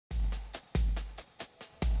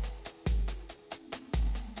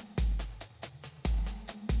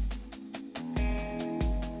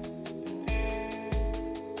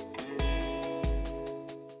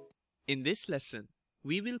In this lesson,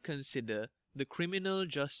 we will consider the criminal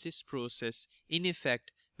justice process in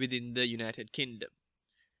effect within the United Kingdom.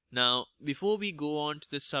 Now, before we go on to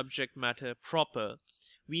the subject matter proper,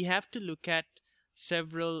 we have to look at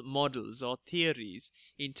several models or theories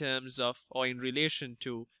in terms of or in relation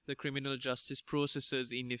to the criminal justice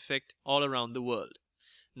processes in effect all around the world.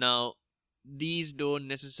 Now, these don't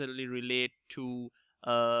necessarily relate to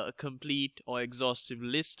a complete or exhaustive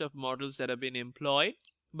list of models that have been employed,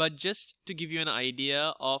 but just to give you an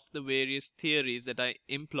idea of the various theories that are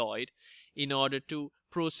employed in order to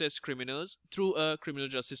process criminals through a criminal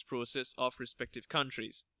justice process of respective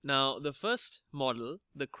countries. Now, the first model,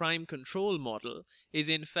 the crime control model, is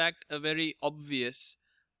in fact a very obvious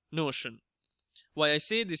notion. Why I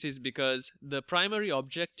say this is because the primary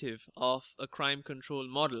objective of a crime control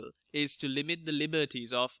model is to limit the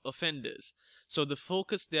liberties of offenders. So the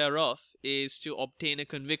focus thereof is to obtain a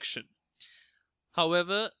conviction.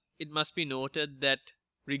 However, it must be noted that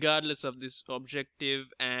regardless of this objective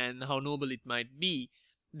and how noble it might be,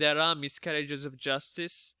 there are miscarriages of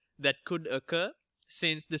justice that could occur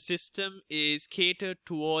since the system is catered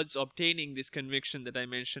towards obtaining this conviction that I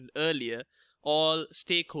mentioned earlier. All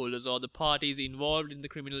stakeholders or the parties involved in the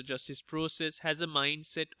criminal justice process has a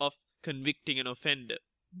mindset of convicting an offender.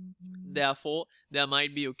 Therefore, there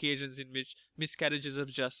might be occasions in which miscarriages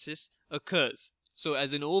of justice occurs. So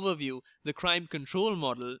as an overview, the crime control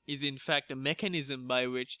model is in fact a mechanism by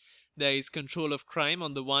which there is control of crime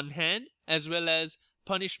on the one hand, as well as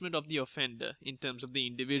punishment of the offender in terms of the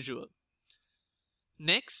individual.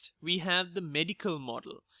 Next, we have the medical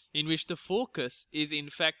model, in which the focus is in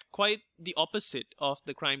fact quite the opposite of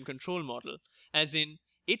the crime control model, as in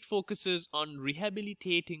it focuses on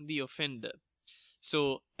rehabilitating the offender.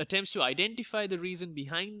 So attempts to identify the reason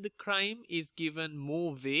behind the crime is given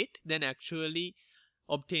more weight than actually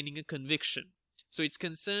obtaining a conviction. So it's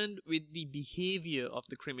concerned with the behavior of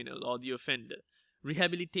the criminal or the offender.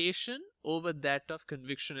 Rehabilitation over that of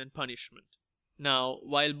conviction and punishment. Now,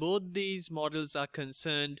 while both these models are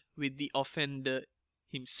concerned with the offender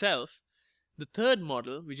himself, the third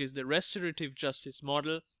model, which is the restorative justice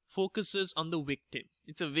model, focuses on the victim.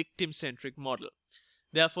 It's a victim-centric model.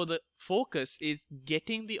 Therefore, the focus is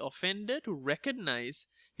getting the offender to recognize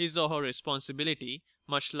his or her responsibility,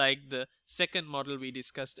 much like the second model we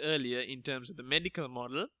discussed earlier in terms of the medical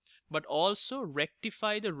model, but also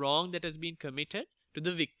rectify the wrong that has been committed to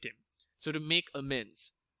the victim, so to make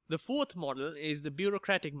amends. The fourth model is the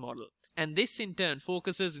bureaucratic model, and this in turn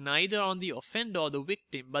focuses neither on the offender or the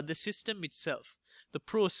victim, but the system itself, the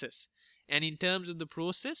process, and in terms of the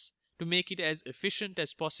process, to make it as efficient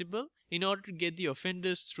as possible in order to get the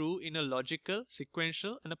offenders through in a logical,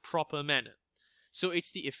 sequential, and a proper manner. So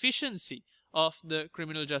it's the efficiency of the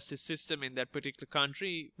criminal justice system in that particular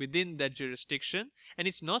country within that jurisdiction, and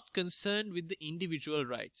it's not concerned with the individual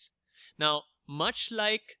rights. Now, much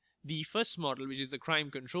like the first model, which is the crime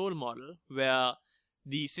control model, where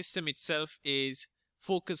the system itself is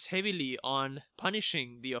focused heavily on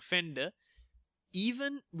punishing the offender,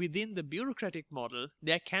 even within the bureaucratic model,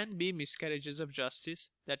 there can be miscarriages of justice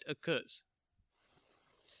that occurs.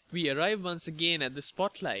 We arrive once again at the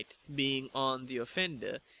spotlight being on the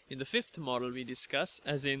offender in the fifth model we discuss,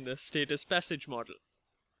 as in the status passage model,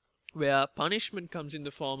 where punishment comes in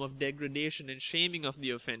the form of degradation and shaming of the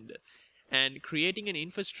offender, and creating an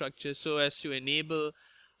infrastructure so as to enable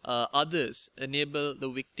others, enable the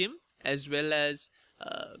victim, as well as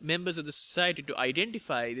members of the society to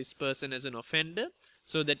identify this person as an offender,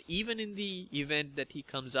 so that even in the event that he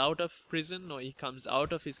comes out of prison or he comes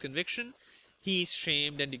out of his conviction, he is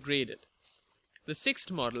shamed and degraded. The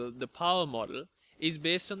sixth model, the power model, is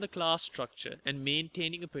based on the class structure and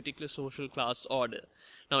maintaining a particular social class order.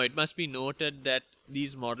 Now, it must be noted that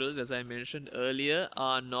these models, as I mentioned earlier,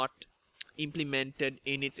 are not implemented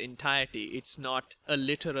in its entirety. It's not a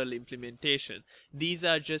literal implementation. These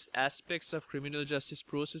are just aspects of criminal justice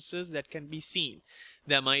processes that can be seen.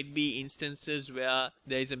 There might be instances where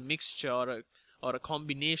there is a mixture or a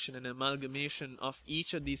combination, an amalgamation of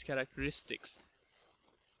each of these characteristics.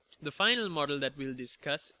 The final model that we'll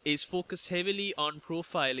discuss is focused heavily on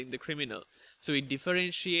profiling the criminal. So it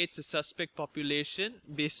differentiates the suspect population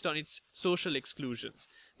based on its social exclusions.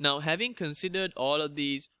 Now, having considered all of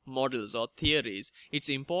these models or theories, it's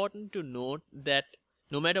important to note that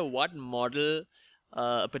no matter what model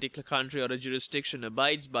a particular country or a jurisdiction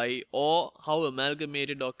abides by, or how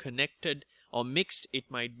amalgamated or connected or mixed it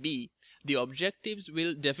might be, the objectives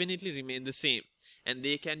will definitely remain the same, and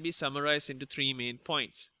they can be summarized into three main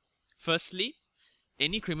points. Firstly,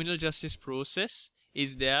 any criminal justice process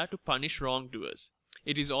is there to punish wrongdoers.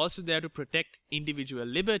 It is also there to protect individual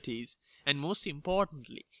liberties, and most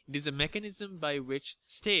importantly, it is a mechanism by which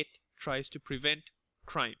state tries to prevent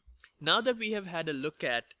crime. Now that we have had a look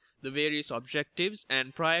at the various objectives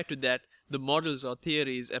and prior to that the models or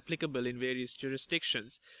theories applicable in various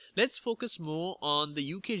jurisdictions, let's focus more on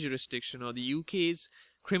the UK jurisdiction or the UK's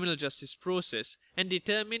criminal justice process and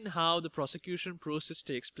determine how the prosecution process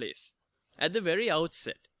takes place. At the very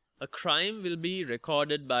outset, a crime will be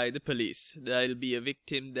recorded by the police. There will be a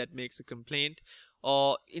victim that makes a complaint,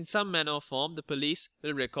 or in some manner or form the police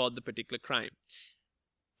will record the particular crime.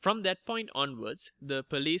 From that point onwards, the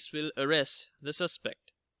police will arrest the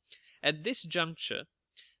suspect. At this juncture,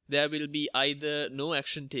 there will be either no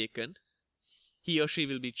action taken, he or she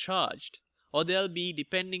will be charged, or there will be,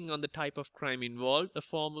 depending on the type of crime involved, a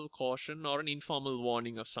formal caution or an informal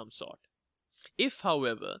warning of some sort. If,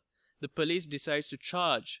 however, the police decides to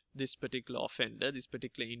charge this particular offender, this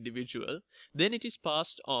particular individual, then it is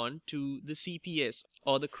passed on to the CPS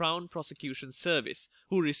or the Crown Prosecution Service,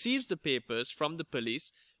 who receives the papers from the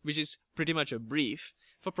police, which is pretty much a brief,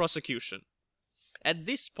 for prosecution. At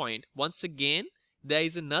this point, once again, there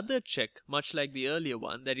is another check, much like the earlier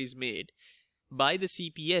one, that is made by the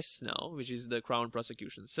CPS now, which is the Crown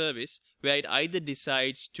Prosecution Service, where it either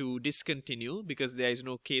decides to discontinue because there is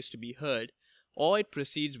no case to be heard, or it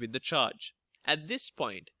proceeds with the charge. At this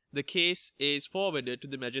point, the case is forwarded to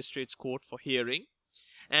the magistrate's court for hearing,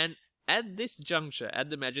 and at this juncture, at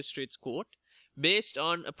the magistrate's court, based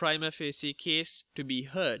on a prima facie case to be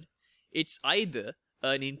heard, it's either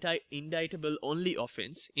an indictable only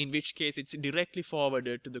offence, in which case it's directly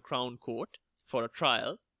forwarded to the Crown Court for a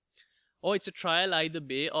trial, or it's a trial either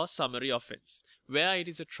bay or summary offence, where it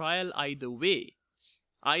is a trial either way.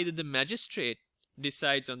 Either the magistrate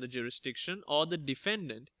decides on the jurisdiction or the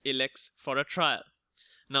defendant elects for a trial.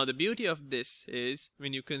 Now the beauty of this is,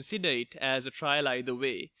 when you consider it as a trial either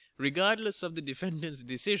way, regardless of the defendant's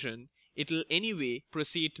decision, it will anyway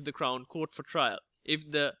proceed to the Crown Court for trial.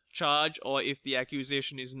 If the charge or if the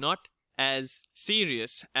accusation is not as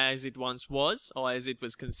serious as it once was or as it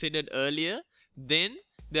was considered earlier, then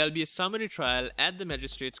there will be a summary trial at the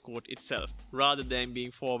magistrate's court itself, rather than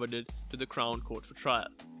being forwarded to the Crown Court for trial.